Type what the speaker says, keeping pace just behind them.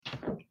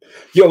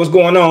Yo, what's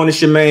going on?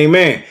 It's your main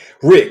man,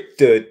 Rick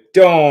the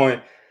Dawn.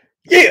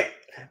 Yeah.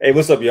 Hey,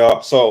 what's up,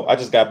 y'all? So I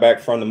just got back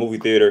from the movie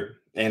theater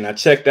and I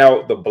checked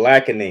out The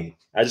Blackening.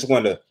 I just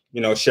wanted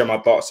to, share my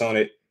thoughts on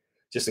it,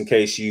 just in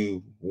case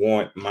you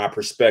want my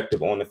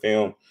perspective on the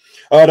film.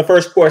 The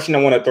first question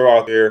I want to throw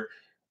out there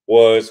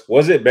was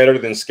it better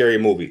than Scary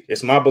Movie?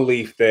 It's my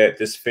belief that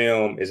this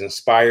film is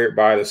inspired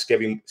by the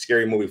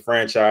Scary Movie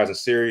franchise and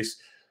series.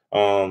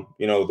 The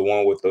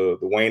one with the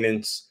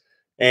Wayans.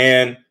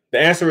 And the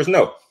answer is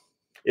no.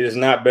 It is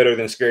not better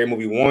than Scary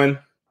Movie 1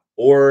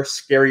 or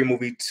Scary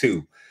Movie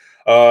 2.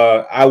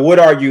 I would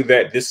argue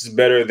that this is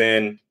better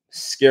than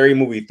Scary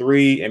Movie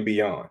 3 and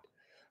beyond.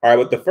 All right,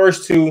 but the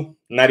first two,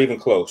 not even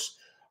close.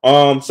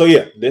 So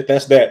yeah,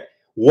 that's that.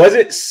 Was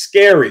it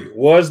scary?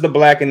 Was The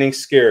Blackening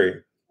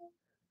scary?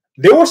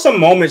 There were some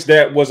moments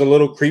that was a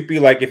little creepy.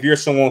 Like if you're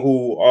someone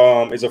who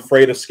is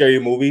afraid of scary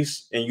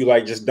movies and you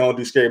just don't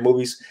do scary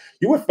movies,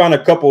 you would find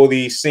a couple of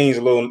these scenes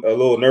a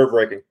little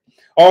nerve-wracking.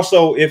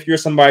 Also, if you're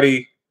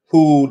somebody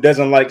who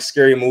doesn't like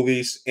scary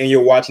movies and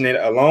you're watching it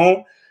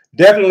alone,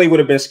 definitely would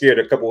have been scared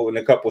in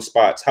a couple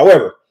spots.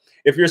 However,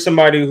 if you're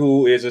somebody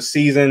who is a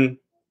seasoned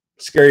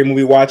scary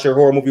movie watcher,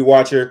 horror movie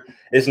watcher,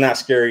 it's not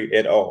scary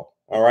at all.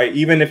 All right,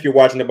 even if you're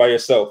watching it by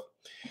yourself.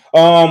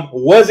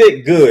 Was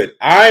it good?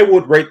 I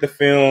would rate the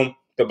film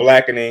The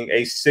Blackening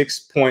a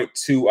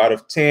 6.2 out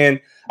of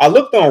 10. I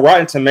looked on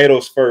Rotten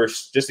Tomatoes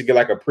first just to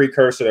get a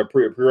precursor,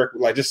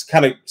 just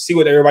kind of see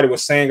what everybody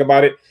was saying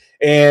about it.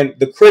 And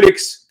the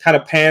critics kind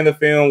of panned the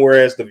film,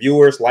 whereas the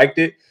viewers liked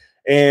it.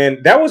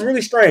 And that was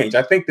really strange.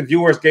 I think the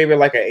viewers gave it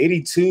an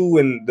 82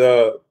 and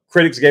the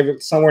critics gave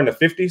it somewhere in the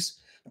 50s.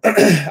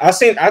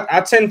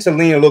 I tend to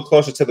lean a little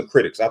closer to the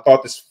critics. I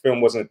thought this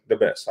film wasn't the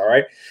best. All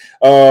right.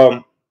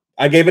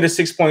 I gave it a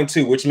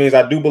 6.2, which means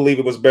I do believe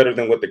it was better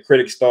than what the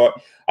critics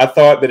thought. I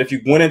thought that if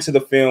you went into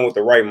the film with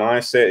the right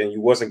mindset and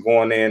you wasn't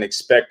going in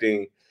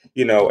expecting,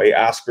 a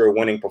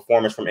Oscar-winning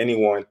performance from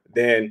anyone,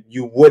 then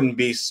you wouldn't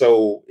be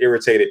so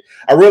irritated.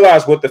 I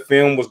realized what the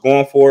film was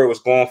going for. It was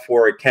going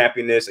for a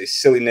campiness, a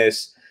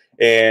silliness,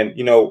 and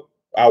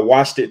I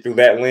watched it through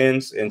that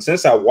lens. And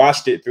since I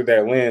watched it through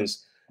that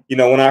lens,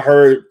 when I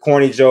heard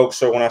corny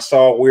jokes or when I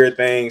saw weird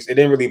things, it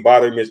didn't really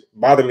bother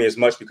me as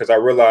much because I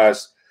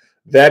realized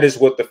that is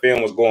what the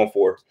film was going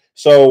for.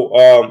 So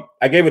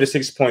I gave it a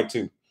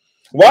 6.2.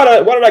 Why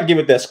did I give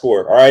it that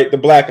score? All right, The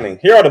Blackening.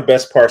 Here are the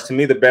best parts. To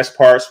me, the best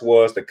parts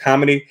was the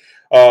comedy.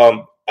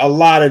 A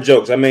lot of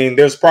jokes. I mean,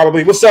 there's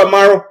probably, what's up,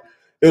 Myro?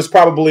 It was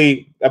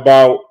probably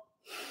about,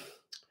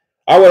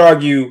 I would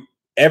argue,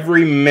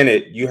 every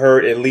minute you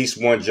heard at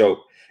least one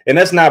joke. And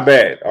that's not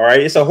bad, all right?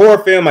 It's a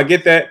horror film, I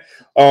get that.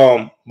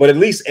 But at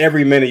least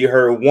every minute you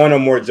heard one or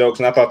more jokes,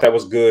 and I thought that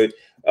was good.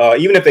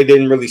 Even if they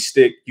didn't really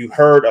stick, you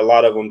heard a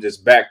lot of them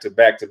just back to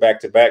back to back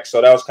to back.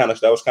 So that was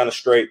kind of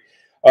straight.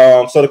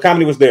 So the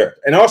comedy was there.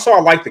 And also I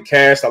like the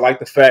cast. I like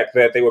the fact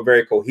that they were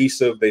very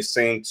cohesive. They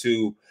seemed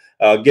to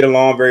get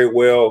along very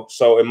well.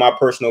 So in my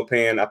personal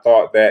opinion, I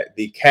thought that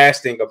the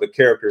casting of the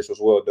characters was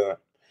well done.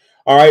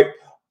 All right.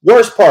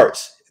 Worst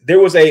parts. There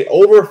was a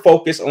over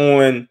focus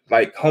on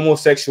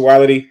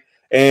homosexuality.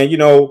 And,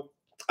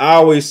 I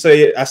always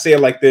say it. I say it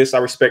like this. I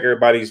respect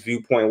everybody's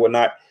viewpoint and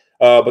whatnot.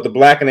 But the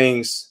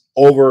Blackenings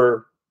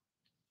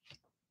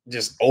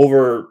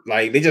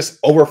they just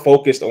over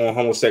focused on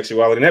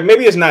homosexuality. And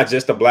maybe it's not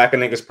just The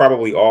Blackening, it's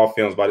probably all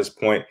films by this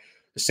point.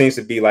 It seems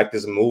to be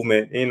this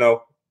movement, to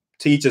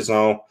each his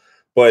own.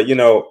 But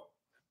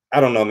I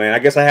don't know, man. I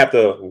guess I have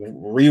to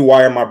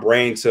rewire my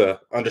brain to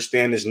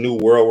understand this new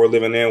world we're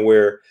living in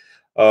where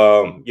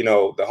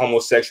the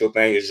homosexual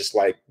thing is just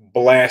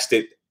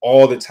blasted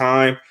all the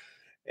time.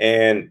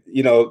 And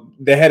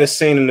they had a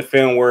scene in the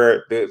film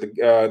where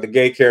the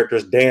gay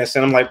characters dance,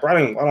 and I'm like, bro, I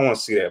don't want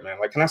to see that, man.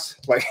 Can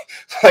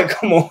I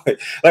come on?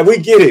 We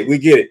get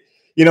it.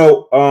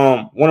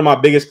 One of my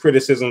biggest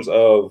criticisms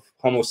of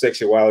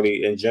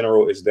homosexuality in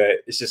general is that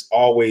it's just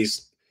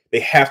they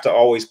have to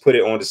always put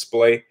it on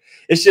display.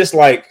 It's just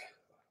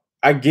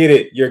I get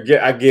it, you're gay.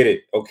 I get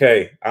it.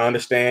 Okay, I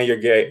understand you're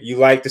gay. You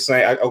like to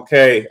say,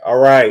 okay, all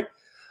right,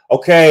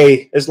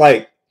 okay. It's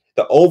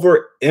the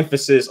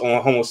overemphasis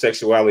on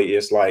homosexuality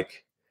is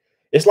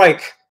it's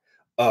like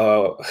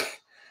a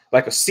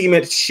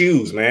cement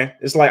shoes, man.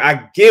 It's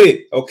I get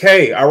it.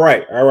 Okay, all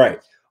right.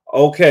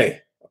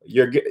 Okay,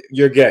 you're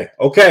gay.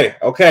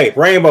 Okay,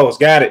 rainbows.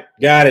 Got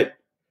it.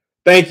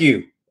 Thank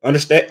you.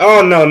 Understand?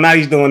 Oh no, now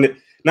he's doing it.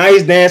 Now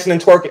he's dancing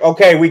and twerking.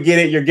 Okay, we get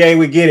it. You're gay.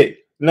 We get it.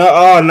 No,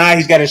 oh, now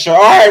he's got his shirt.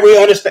 All right, we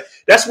understand.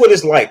 That's what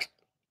it's like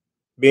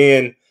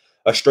being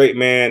a straight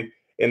man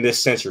in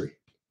this century.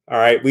 All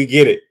right, we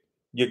get it.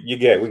 You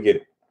get it. We get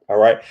it. All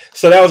right.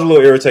 So that was a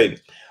little irritating.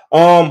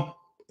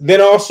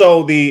 Then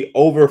also the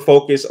over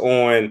focus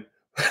on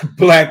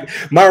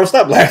Myron,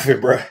 stop laughing,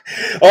 bro.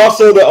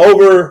 Also the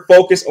over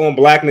focus on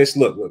blackness.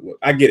 Look.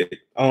 I get it.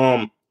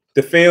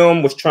 The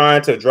film was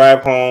trying to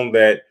drive home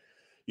that,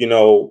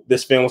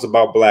 this film was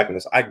about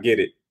blackness. I get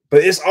it.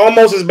 But it's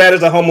almost as bad as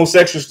the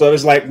homosexual stuff.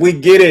 It's we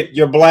get it.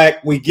 You're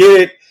black. We get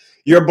it.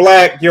 You're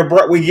black.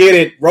 We get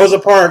it. Rosa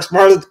Parks,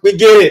 Marlon, we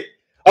get it.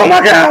 Oh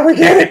my God, we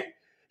get it.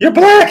 You're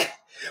black.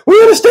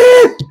 We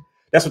understand.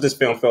 That's what this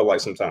film felt like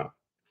sometimes.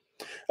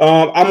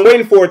 I'm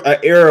waiting for an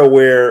era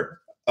where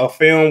a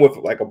film with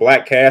like a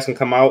black cast can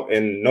come out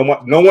and no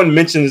one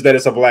mentions that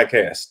it's a black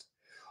cast.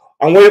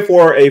 I'm waiting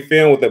for a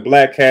film with a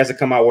black cast to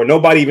come out where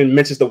nobody even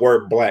mentions the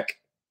word black.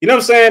 You know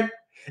what I'm saying?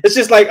 It's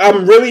just like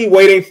I'm really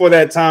waiting for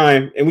that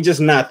time, and we're just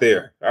not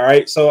there. All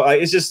right, so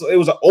it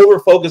was an over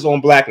focus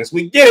on blackness.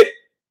 We get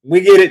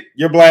it.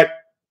 You're black.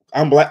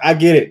 I'm black. I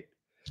get it.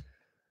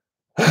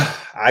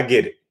 I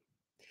get it.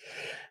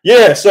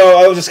 Yeah, so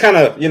I was just kind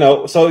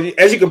of, so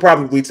as you can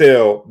probably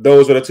tell,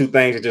 those are the two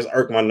things that just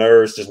irk my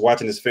nerves. Just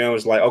watching this film,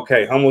 it's like,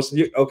 okay,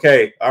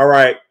 okay, all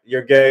right,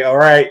 you're gay, all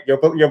right,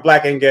 you're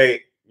black and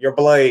gay, you're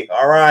Blade,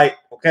 all right,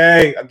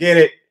 okay, I get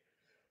it.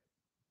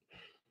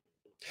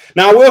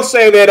 Now I will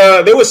say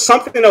that there was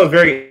something that was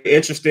very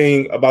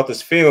interesting about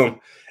this film,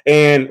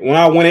 and when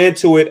I went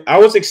into it, I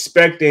was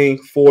expecting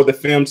for the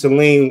film to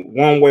lean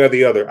one way or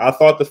the other. I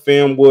thought the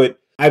film would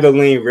either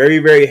lean very,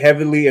 very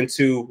heavily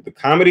into the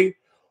comedy,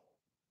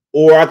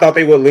 or I thought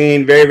they would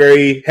lean very,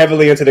 very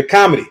heavily into the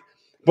comedy.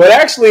 But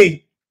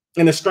actually,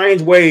 in a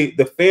strange way,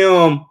 the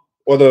film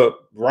or the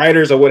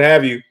writers or what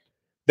have you,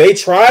 they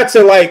tried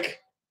to make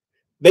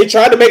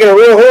it a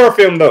real horror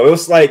film, though.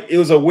 It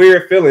was a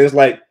weird feeling. It's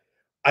like,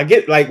 I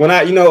get, like, when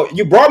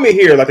you brought me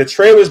here, like the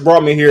trailers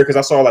brought me here because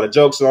I saw a lot of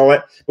jokes and all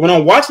that. But when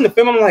I'm watching the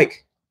film, I'm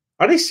like,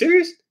 are they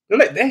serious? They're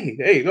like,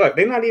 hey, look,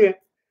 they're not even,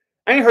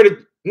 I ain't heard it.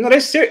 No,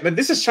 they're serious. Like,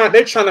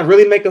 they're trying to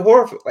really make a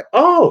horror film. Like,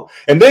 oh,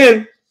 and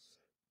then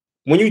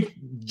when you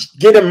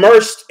get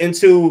immersed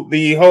into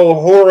the whole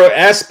horror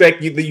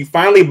aspect, you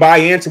finally buy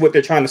into what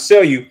they're trying to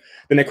sell you.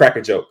 Then they crack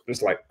a joke.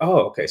 It's like,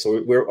 oh, okay,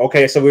 so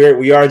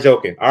we are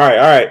joking. All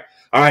right.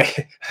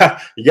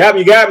 you got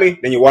me.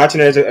 Then you're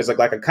watching it as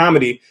like a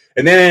comedy,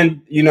 and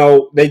then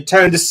they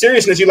turn into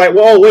seriousness. You're like,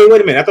 whoa,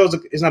 wait a minute. I thought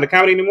it's not a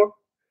comedy anymore.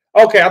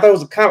 Okay, I thought it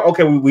was a comedy.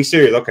 Okay, we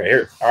serious. Okay,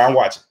 here, all right, I'm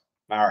watching.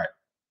 All right.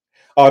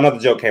 Oh, another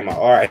joke came out.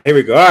 All right, here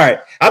we go. All right,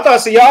 I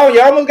thought, y'all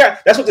almost got.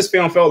 That's what this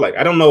film felt like.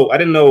 I don't know. I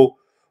didn't know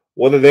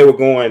whether they were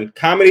going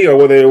comedy or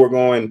whether they were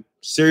going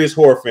serious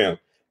horror film.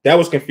 That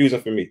was confusing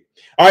for me.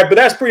 All right, but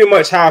that's pretty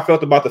much how I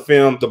felt about the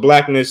film, the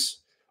blackness,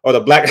 or the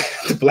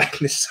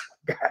blackness.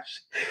 Oh my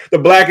gosh, the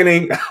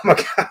blackening. Oh my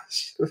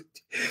gosh.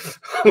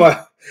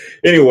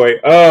 Anyway,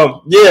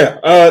 so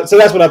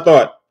that's what I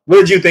thought. What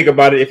did you think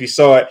about it if you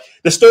saw it?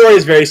 The story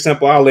is very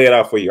simple. I'll lay it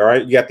out for you. All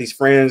right, you got these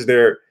friends.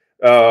 They're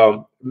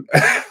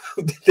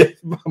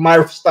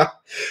Myra,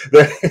 stop.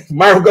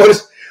 Myra, go to.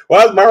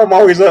 Why is Myra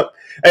always up?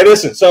 Hey,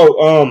 listen.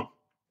 So,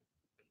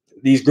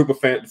 these group of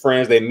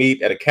friends, they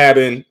meet at a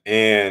cabin,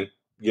 and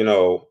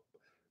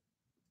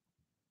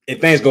and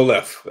things go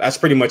left. That's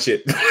pretty much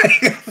it.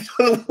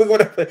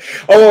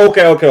 Oh,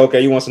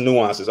 okay. You want some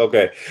nuances?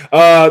 Okay.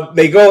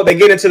 They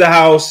get into the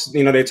house.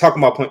 They're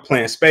talking about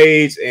playing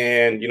spades,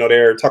 and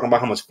they're talking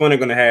about how much fun they're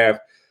gonna have.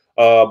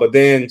 But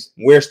then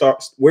weird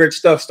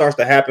stuff starts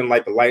to happen,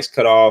 like the lights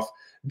cut off,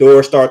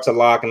 doors start to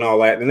lock, and all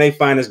that. Then they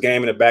find this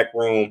game in the back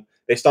room.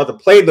 They start to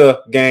play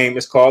the game.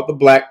 It's called the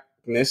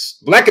Blackening.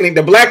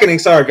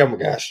 Sorry, oh my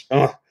gosh.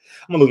 I'm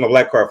gonna lose my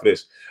black card for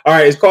this. All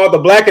right, it's called the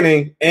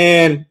Blackening,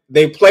 and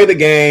they play the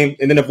game,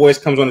 and then a voice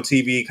comes on the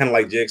TV, kind of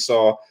like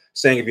Jigsaw,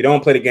 saying if you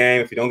don't play the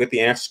game, if you don't get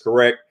the answers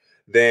correct,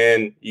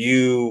 then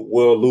you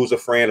will lose a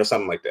friend or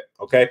something like that.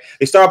 Okay,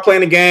 they start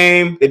playing the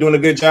game, they're doing a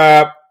good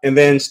job, and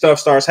then stuff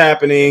starts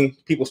happening.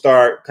 People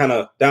start kind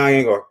of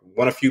dying, or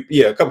a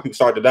couple people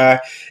start to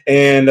die,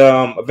 and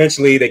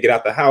eventually they get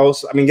out the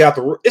house. Get out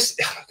the.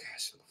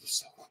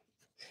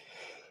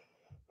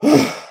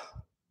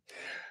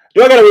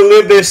 Do I gotta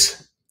relive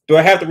this? Do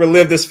I have to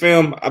relive this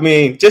film?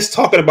 Just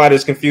talking about it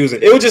is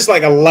confusing. It was just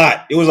like a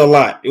lot. It was a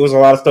lot. It was a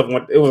lot of stuff.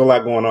 It was a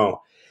lot going on.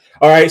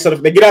 All right, so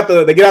they get out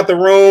the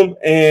room,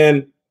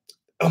 and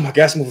oh my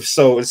gosh, it's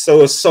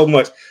so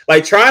much.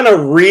 Like trying to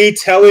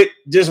retell it,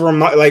 it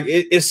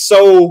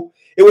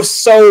was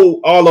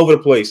so all over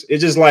the place.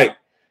 It's just like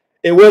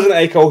it wasn't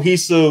a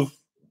cohesive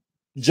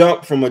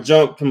jump from a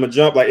jump.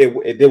 Like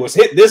it was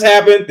hit. This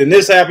happened, then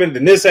this happened,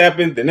 then this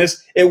happened, then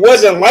this. It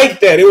wasn't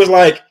like that. It was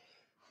like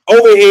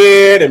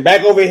overhead and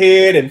back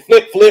overhead and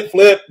flip,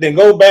 then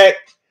go back.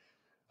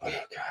 Oh my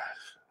God.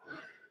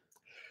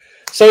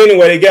 So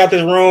anyway, they get out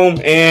this room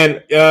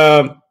and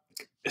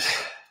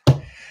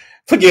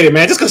forget it,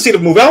 man. Just go see the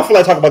movie. I don't feel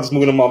like talking about this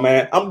movie no more,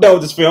 man. I'm done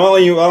with this film. I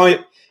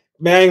ain't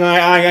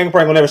probably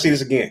gonna never see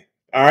this again.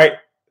 All right.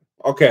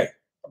 Okay.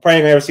 I'm probably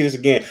gonna never see this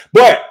again.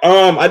 But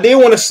I did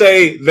want to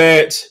say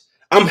that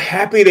I'm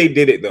happy they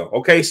did it though.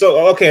 Okay.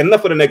 So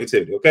enough of the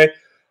negativity. Okay.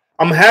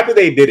 I'm happy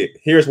they did it.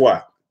 Here's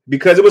why.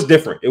 Because it was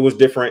different. It was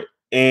different,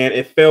 and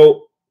it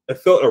felt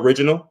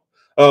original.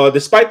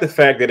 Despite the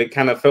fact that it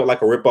kind of felt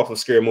like a ripoff of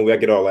Scary Movie. I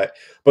get all that,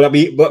 but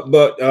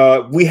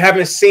we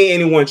haven't seen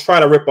anyone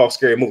try to rip off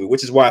Scary Movie,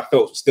 which is why I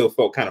still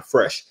felt kind of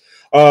fresh.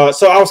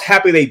 So I was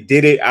happy they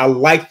did it. I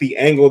like the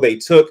angle they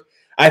took.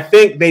 I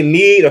think they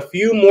need a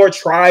few more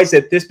tries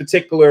at this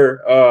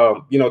particular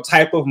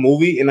type of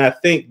movie, and I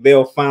think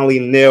they'll finally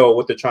nail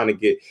what they're trying to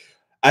get.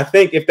 I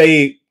think if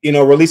they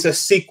release a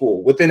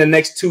sequel within the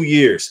next 2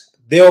 years,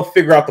 they'll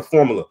figure out the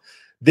formula.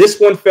 This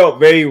one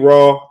felt very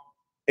raw,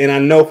 and I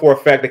know for a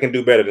fact they can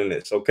do better than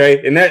this.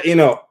 Okay, and that, you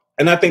know,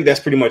 and I think that's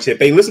pretty much it.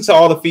 They listen to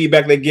all the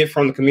feedback they get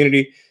from the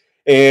community,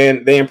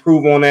 and they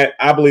improve on that.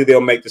 I believe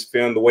they'll make this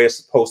film the way it's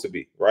supposed to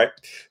be, right?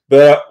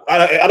 But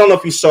I don't know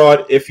if you saw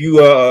it. If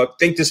you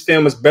think this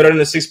film is better than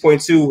the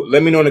 6.2,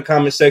 let me know in the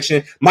comment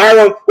section.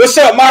 Myron, what's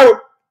up, Myron?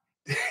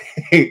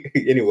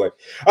 Anyway,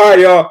 all right,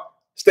 y'all.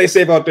 Stay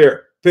safe out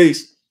there.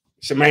 Peace.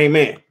 It's your main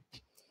man.